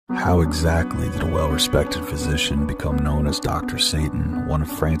How exactly did a well-respected physician become known as Dr. Satan, one of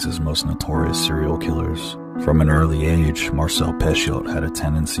France's most notorious serial killers? From an early age, Marcel Petiot had a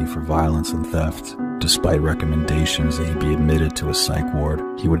tendency for violence and theft. Despite recommendations that he be admitted to a psych ward,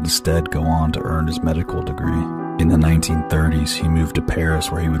 he would instead go on to earn his medical degree. In the 1930s, he moved to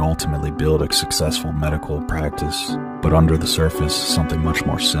Paris, where he would ultimately build a successful medical practice. But under the surface, something much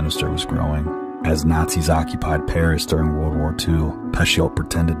more sinister was growing. As Nazis occupied Paris during World War II, Petiot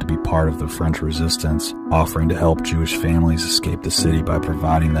pretended to be part of the French resistance, offering to help Jewish families escape the city by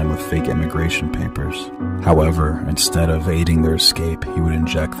providing them with fake immigration papers. However, instead of aiding their escape, he would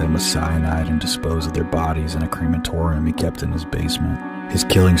inject them with cyanide and dispose of their bodies in a crematorium he kept in his basement. His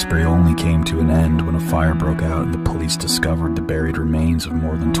killing spree only came to an end when a fire broke out and the police discovered the buried remains of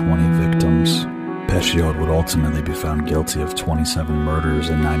more than 20 victims. Petiot would ultimately be found guilty of 27 murders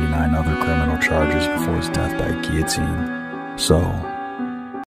and 99 other criminal charges before his death by guillotine. So,